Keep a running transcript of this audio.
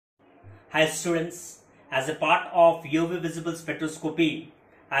Hi students, as a part of UV visible spectroscopy,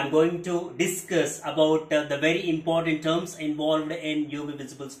 I am going to discuss about the very important terms involved in UV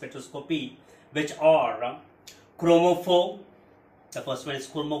visible spectroscopy, which are chromophore. The first one is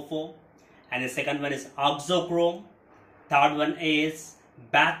chromophore, and the second one is auxochrome. Third one is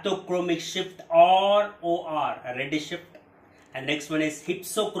bathochromic shift or OR, a reddish shift. And next one is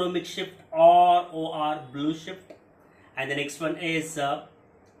hypsochromic shift or OR, blue shift. And the next one is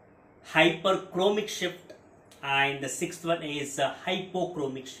hyperchromic shift, and the sixth one is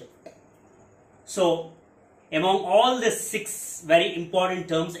hypochromic shift. So among all the six very important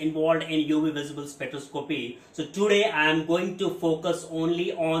terms involved in UV visible spectroscopy, so today I am going to focus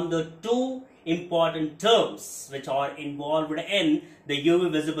only on the two important terms which are involved in the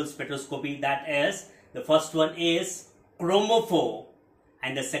UV visible spectroscopy. That is, the first one is chromophore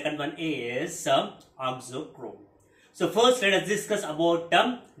and the second one is auxochrome. So first let us discuss about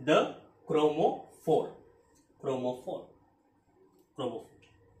the chromophore.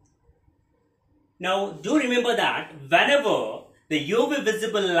 Now do remember that whenever the UV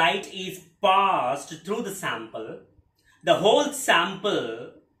visible light is passed through the sample, the whole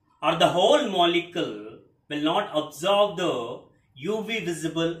sample or the whole molecule will not absorb the UV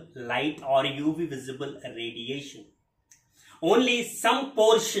visible light or UV visible radiation. Only some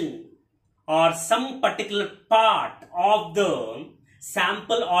portion or some particular part of the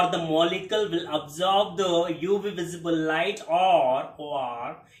sample or the molecule will absorb the UV visible light or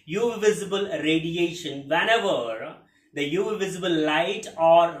UV visible radiation whenever the UV visible light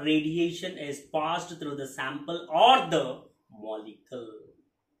or radiation is passed through the sample or the molecule.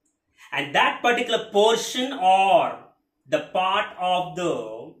 And that particular portion or the part of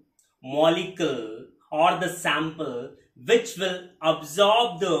the molecule or the sample which will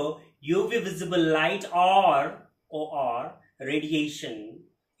absorb the UV visible light or radiation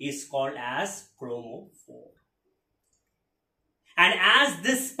is called as chromophore. And as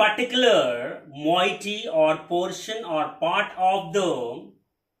this particular moiety or portion or part of the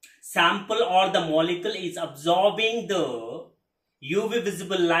sample or the molecule is absorbing the UV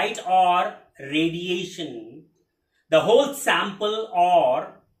visible light or radiation, the whole sample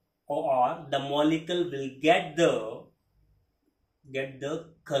or the molecule will get the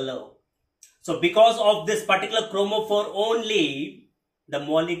color. So because of this particular chromophore only, the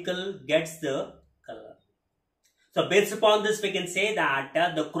molecule gets the color. So based upon this, we can say that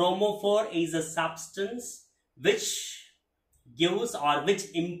the chromophore is a substance which gives or which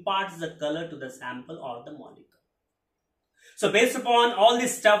imparts the color to the sample or the molecule. So based upon all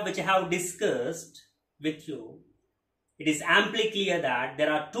this stuff which I have discussed with you, it is amply clear that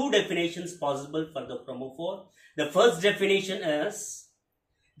there are two definitions possible for the chromophore. The first definition is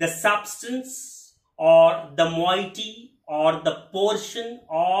the substance or the moiety or the portion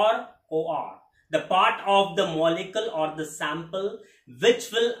or the part of the molecule or the sample which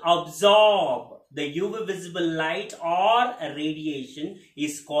will absorb the UV visible light or radiation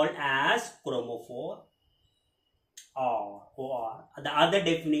is called as chromophore or the other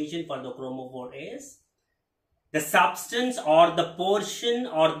definition for the chromophore is the substance or the portion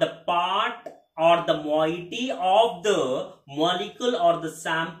or the part or the moiety of the molecule or the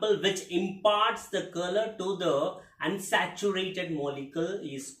sample which imparts the color to the unsaturated molecule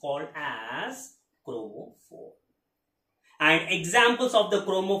is called as chromophore. And examples of the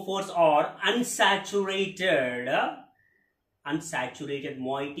chromophores are unsaturated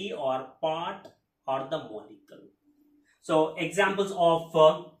moiety or part or the molecule. So examples of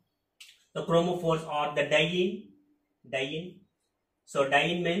the chromophores are the diene. So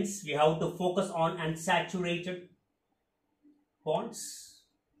diene means we have to focus on unsaturated bonds.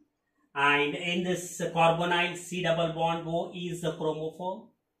 And in this carbonyl C double bond O is the chromophore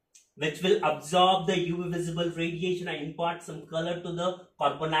which will absorb the UV visible radiation and impart some color to the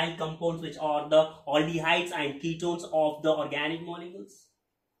carbonyl compounds which are the aldehydes and ketones of the organic molecules.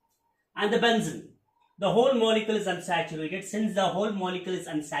 And the benzene. The whole molecule is unsaturated. Since the whole molecule is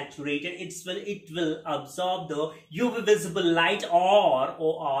unsaturated, it will absorb the UV visible light or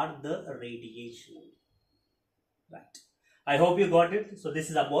the radiation. Right. I hope you got it. So this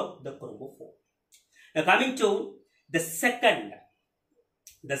is about the chromophore. Now coming to the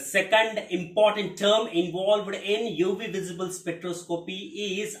second important term involved in UV visible spectroscopy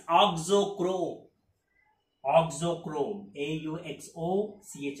is auxochrome. Auxochrome. AUXOCHROME.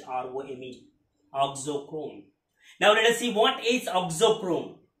 Auxochrome. Now let us see what is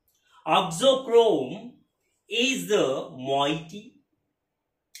auxochrome. Auxochrome is the moiety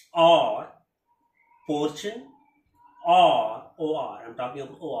or portion or I'm talking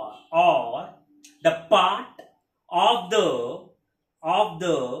about or the part of the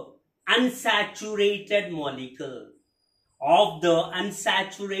unsaturated molecule,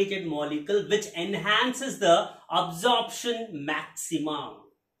 which enhances the absorption maximum,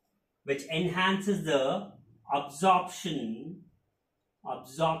 which enhances the absorption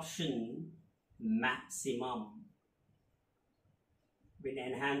maximum,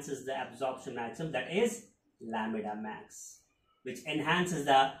 that is lambda max, which enhances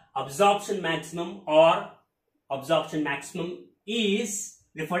the absorption maximum, or absorption maximum is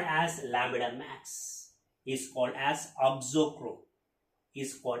referred as lambda max, is called as auxochrome,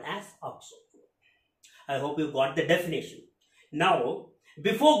 I hope you got the definition. Now,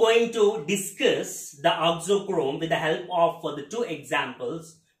 before going to discuss the auxochrome with the help of the two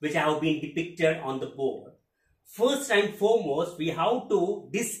examples which have been depicted on the board, first and foremost, we have to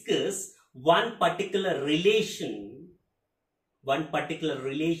discuss one particular relation.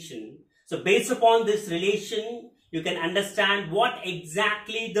 So based upon this relation, you can understand what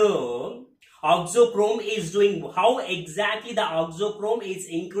exactly the auxochrome is doing, how exactly the auxochrome is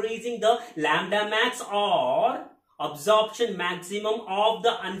increasing the lambda max or absorption maximum of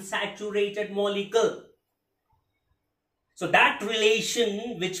the unsaturated molecule. So that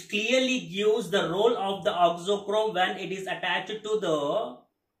relation which clearly gives the role of the auxochrome when it is attached to the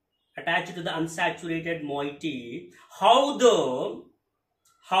unsaturated moiety, how the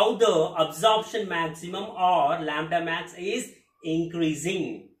absorption maximum or lambda max is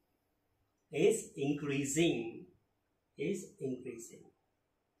increasing. Right?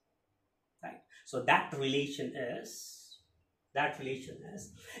 So that relation is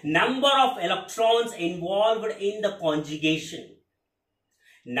number of electrons involved in the conjugation.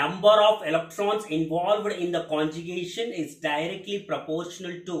 Number of electrons involved in the conjugation is directly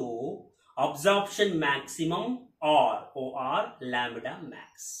proportional to absorption maximum or lambda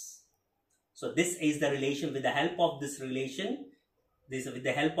max. So this is the relation. With the help of this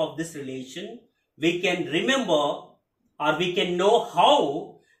relation, we can remember, or we can know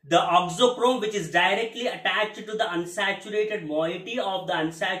how the auxochrome, which is directly attached to the unsaturated moiety of the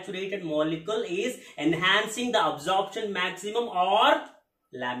unsaturated molecule, is enhancing the absorption maximum or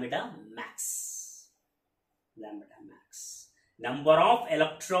lambda max. Number of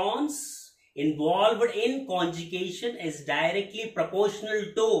electrons involved in conjugation is directly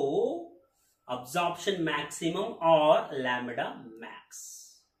proportional to absorption maximum or lambda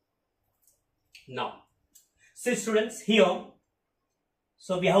max. Now, see students, here,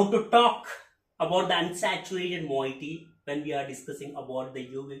 so we have to talk about the unsaturated moiety when we are discussing about the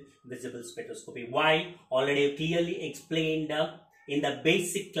UV visible spectroscopy. Why? Already clearly explained in the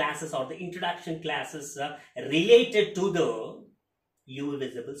basic classes or the introduction classes related to the UV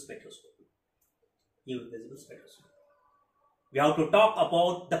visible spectroscopy. We have to talk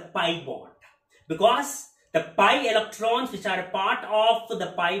about the pi bond, because the pi electrons which are a part of the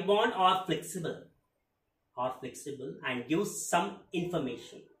pi bond are flexible and give some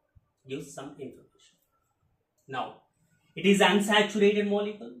information. Now, it is unsaturated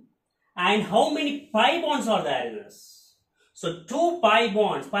molecule, and how many pi bonds are there in this? So 2 pi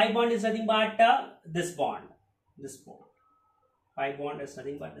bonds. Pi bond is nothing but this bond. Pi bond is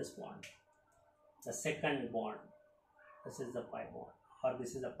nothing but this bond. The second bond, this is the pi bond, or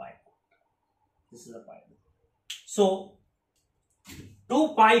this is the pi bond. So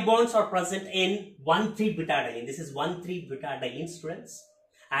 2 pi bonds are present in 1,3-butadiene. This is 1,3-butadiene, students.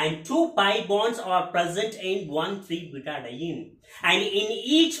 And 2 pi bonds are present in 1,3-butadiene. And in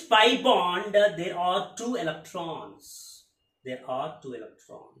each pi bond, there are 2 electrons.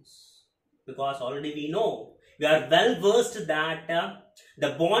 Because already we know, we are well versed that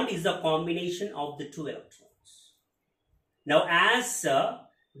the bond is a combination of the 2 electrons. Now, as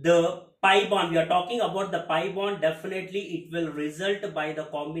the pi bond, we are talking about the pi bond, definitely it will result by the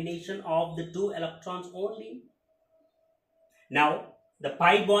combination of the 2 electrons only. Now, the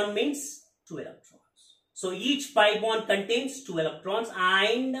pi bond means 2 electrons. So each pi bond contains 2 electrons,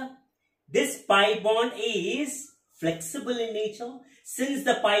 and this pi bond is flexible in nature. Since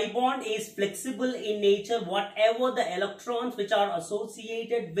the pi bond is flexible in nature, whatever the electrons which are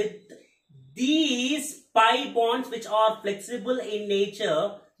associated with these pi bonds which are flexible in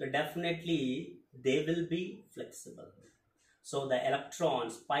nature, so definitely they will be flexible. So the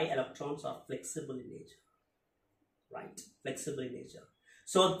electrons, pi electrons, are flexible in nature. Right? Flexible in nature.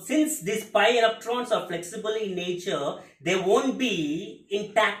 So since these pi electrons are flexible in nature, they won't be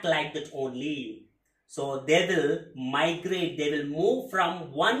intact like that only. So they will migrate, they will move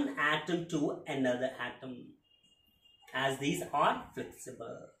from one atom to another atom, as these are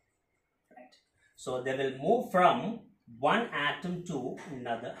flexible. Right? So they will move from one atom to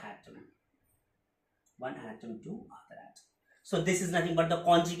another atom. So this is nothing but the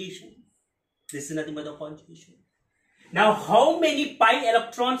conjugation. This is nothing but the conjugation. Now, how many pi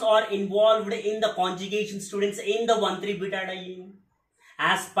electrons are involved in the conjugation, students, in the 1,3-beta-diene?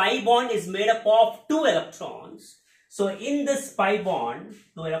 As pi bond is made up of 2 electrons, so in this pi bond,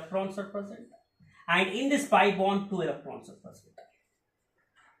 2 electrons are present. And in this pi bond, 2 electrons are present.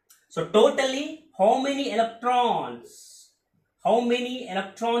 So totally, how many electrons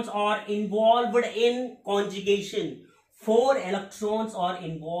are involved in conjugation? 4 electrons are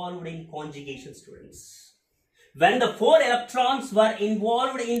involved in conjugation, students. When the 4 electrons were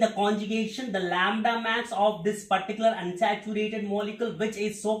involved in the conjugation, the lambda max of this particular unsaturated molecule, which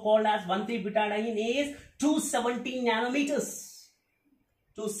is so called as 1,3-beta-diene, is 270 nanometers.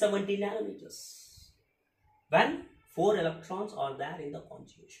 270 nanometers. When 4 electrons are there in the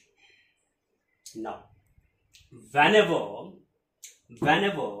conjugation. Now, whenever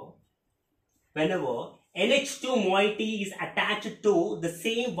NH2 moiety is attached to the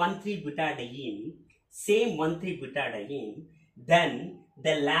same 1,3-beta-diene, then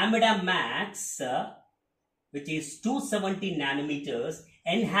the lambda max, which is 270 nanometers,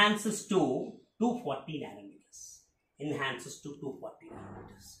 enhances to 240 nanometers.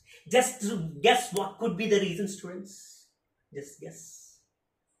 Just guess what could be the reason, students? Just guess.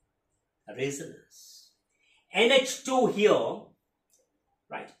 The reason is NH2 here,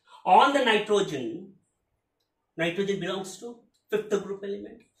 right? On the nitrogen belongs to 5th group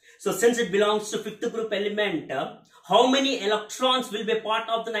element. So since it belongs to 5th group element, how many electrons will be part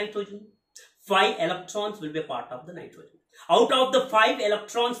of the nitrogen? 5 electrons will be part of the nitrogen. Out of the 5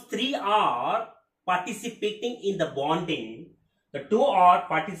 electrons, 3 are participating in the bonding. The 2 are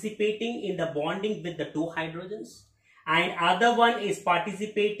participating in the bonding with the 2 hydrogens, and other one is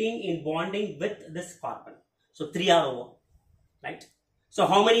participating in bonding with this carbon. So 3 are over, right? So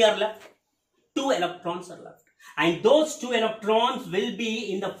how many are left? 2 electrons are left. And those 2 electrons will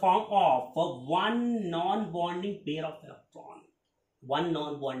be in the form of one non-bonding pair of electron.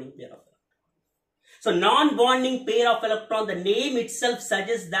 So non-bonding pair of electron, the name itself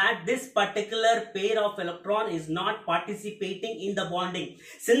suggests that this particular pair of electron is not participating in the bonding.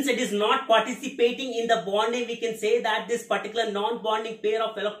 Since it is not participating in the bonding, we can say that this particular non-bonding pair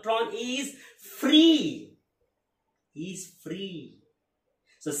of electron is free.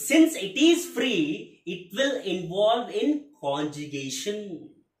 So since it is free, it will involve in conjugation.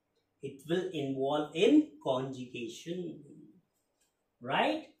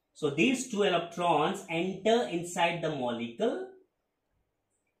 Right? So these 2 electrons enter inside the molecule.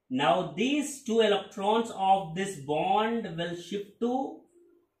 Now these 2 electrons of this bond will shift to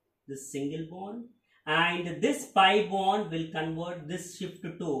this single bond, and this pi bond will convert this shift to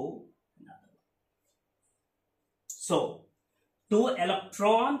another one. So 2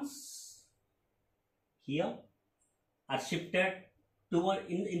 electrons here are shifted toward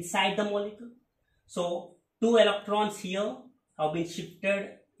inside the molecule. So 2 electrons here have been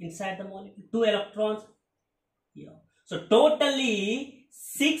shifted inside the molecule. 2 electrons here. So totally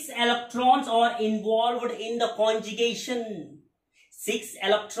 6 electrons are involved in the conjugation. 6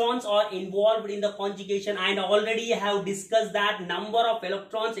 electrons are involved in the conjugation, and already have discussed that number of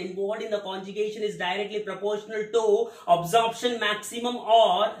electrons involved in the conjugation is directly proportional to absorption maximum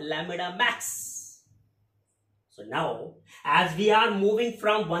or lambda max. So now, as we are moving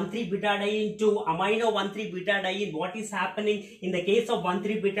from 1,3-beta-diene to amino 1,3-beta-diene, what is happening? In the case of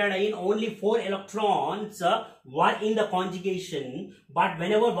 1,3-beta-diene, only 4 electrons were in the conjugation. But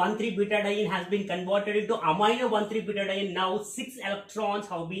whenever 1,3-beta-diene has been converted into amino 1,3-beta-diene, now 6 electrons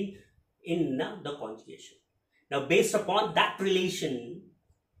have been in the conjugation. Now, based upon that relation,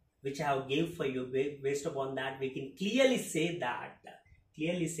 which I have gave for you, based upon that, we can clearly say that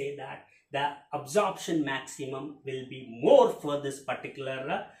the absorption maximum will be more for this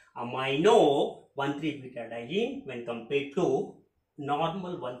particular amino 1,3-beta-diene when compared to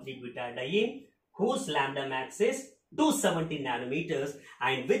normal 1,3-beta-diene, whose lambda max is 270 nanometers.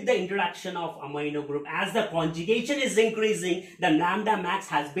 And with the introduction of amino group, as the conjugation is increasing, the lambda max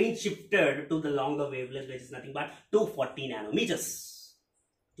has been shifted to the longer wavelength, which is nothing but 240 nanometers.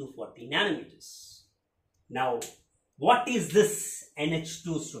 240 nanometers. Now, what is this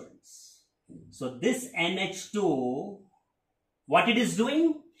NH2, students? So this NH2, what it is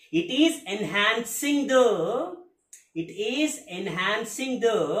doing? It is enhancing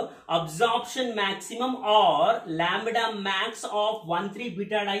the absorption maximum or lambda max of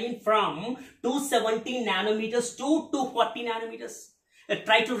 1,3-beta-diene from 270 nanometers to 240 nanometers.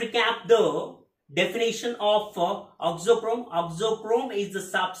 Try to recap the definition of auxochrome. Auxochrome is the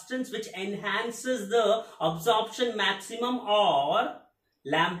substance which enhances the absorption maximum or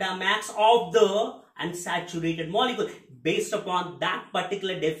lambda max of the unsaturated molecule. Based upon that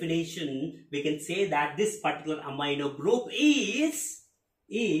particular definition, we can say that this particular amino group is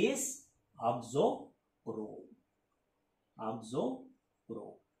auxochrome. Auxochrome.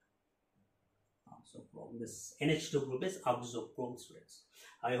 This NH2 group is auxochrome, students.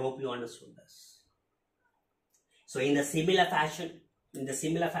 I hope you understood this. So in the similar fashion,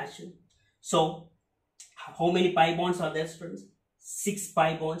 so how many pi bonds are there, students? 6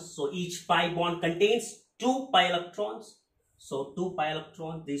 pi bonds. So each pi bond contains 2 pi electrons. So 2 pi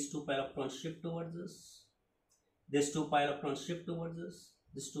electrons, these 2 pi electrons shift towards this. This 2 pi electrons shift towards this.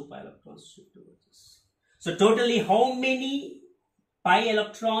 This 2 pi electrons shift towards this. So totally how many pi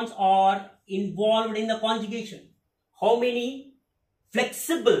electrons are involved in the conjugation? How many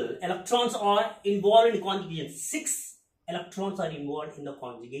flexible electrons are involved in conjugation? 6 electrons are involved in the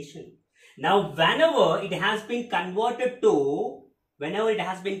conjugation. Now whenever it has been converted to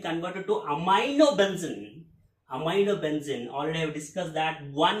amino benzene, already I have discussed that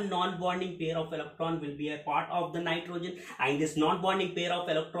one non-bonding pair of electron will be a part of the nitrogen, and this non-bonding pair of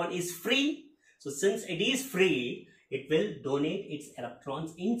electron is free. So since it is free, it will donate its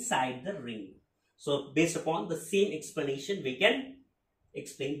electrons inside the ring. So based upon the same explanation, we can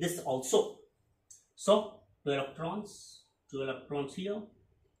explain this also. So 2 electrons here,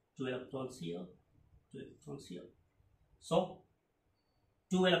 2 electrons here, 2 electrons here. So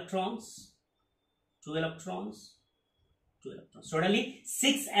 2 electrons, 2 electrons, 2 electrons. Totally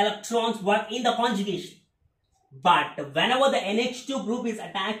 6 electrons work in the conjugation. But whenever the NH2 group is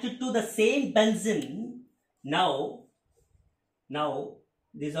attached to the same benzene, now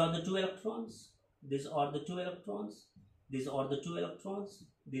these are the 2 electrons, these are the 2 electrons, these are the 2 electrons,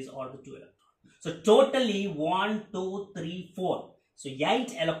 these are the 2 electrons. So totally 1, 2, 3, 4. So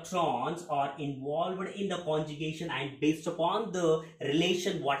 8 electrons are involved in the conjugation, and based upon the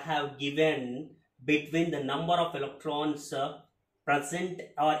relation what I have given between the number of electrons present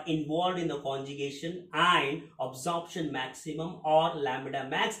or involved in the conjugation and absorption maximum or lambda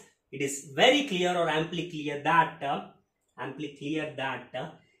max, it is very clear or amply clear that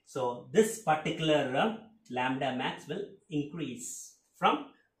so this particular lambda max will increase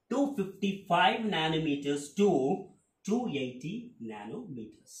from 255 nanometers to 280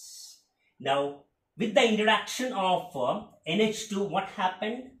 nanometers. Now with the introduction of NH2, what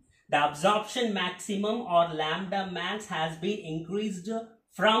happened? The absorption maximum or lambda max has been increased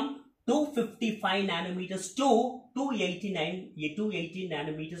from 255 nanometers to 280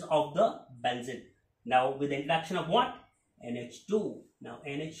 nanometers of the benzene. Now with the introduction of what? NH2. Now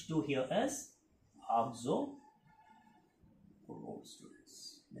NH2 here is auxochrome,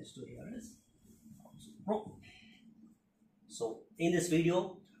 students. NH2 here is auxochrome. So in this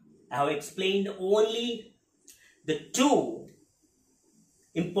video, I have explained only the 2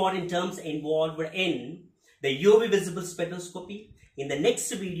 important terms involved in the UV visible spectroscopy. In the next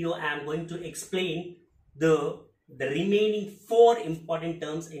video, I am going to explain the remaining 4 important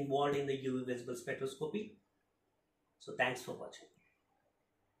terms involved in the UV visible spectroscopy. So thanks for watching.